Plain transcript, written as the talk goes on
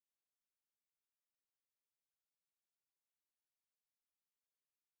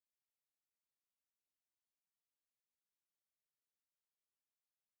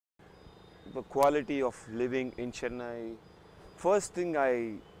the quality of living in Chennai, first thing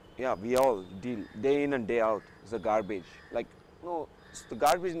we all deal day in and day out is the garbage. Like, no, it's the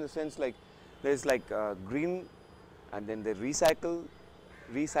garbage in the sense like there's like green, and then the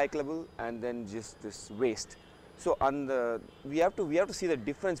recyclable, and then just this waste. So we have to see the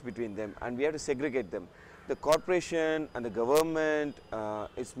difference between them, and we have to segregate them. The corporation and the government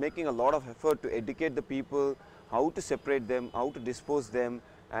is making a lot of effort to educate the people how to separate them, how to dispose them,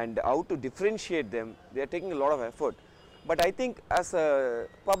 and how to differentiate them. They are taking a lot of effort. But I think as a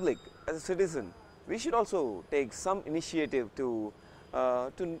public, as a citizen, we should also take some initiative to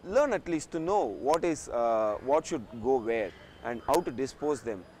learn, at least to know what should go where and how to dispose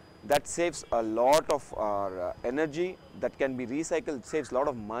them. That saves a lot of our energy that can be recycled. It saves a lot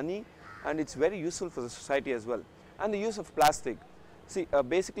of money, and it's very useful for the society as well. And the use of plastic. See,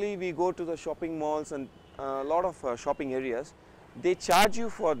 basically we go to the shopping malls and a lot of shopping areas. They charge you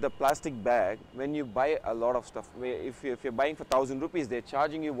for the plastic bag when you buy a lot of stuff. If you're buying for 1,000 rupees, they're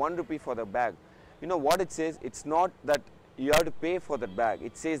charging you 1 rupee for the bag. You know what it says? It's not that you have to pay for that bag.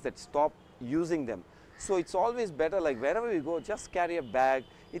 It says that stop using them. So it's always better, like wherever we go, just carry a bag.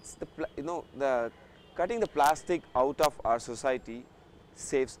 It's the cutting the plastic out of our society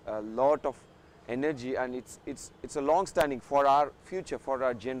saves a lot of energy, and it's a long standing for our future, for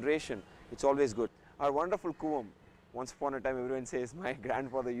our generation. It's always good. Our wonderful Kuvam. Once upon a time, everyone says, my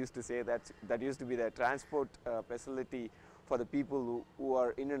grandfather used to say that used to be the transport facility for the people who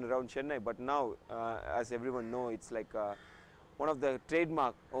are in and around Chennai. But now, as everyone knows, it's like one of the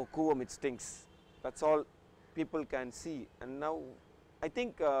trademark, oh, Kuvam, it stinks. That's all people can see. And now, I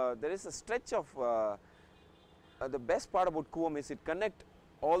think there is a stretch of, the best part about Kuvam is it connect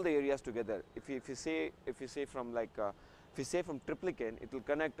all the areas together. If you say from like, if you say from Triplicane, it will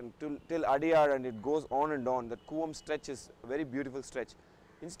connect till Adiyar, and it goes on and on. That Kuvam stretch is a very beautiful stretch.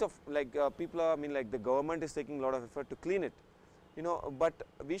 Instead of like the government is taking a lot of effort to clean it, you know, but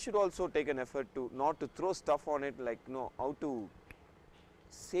we should also take an effort to not to throw stuff on it, like, you know, how to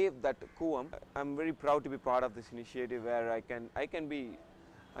save that Kuvam. I'm very proud to be part of this initiative where I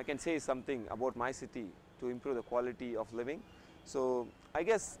can say something about my city to improve the quality of living. So I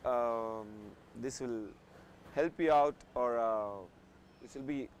guess this will help you out, or it will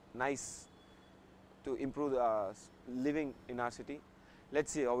be nice to improve the living in our city.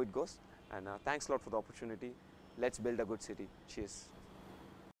 Let's see how it goes, and thanks a lot for the opportunity. Let's build a good city. Cheers.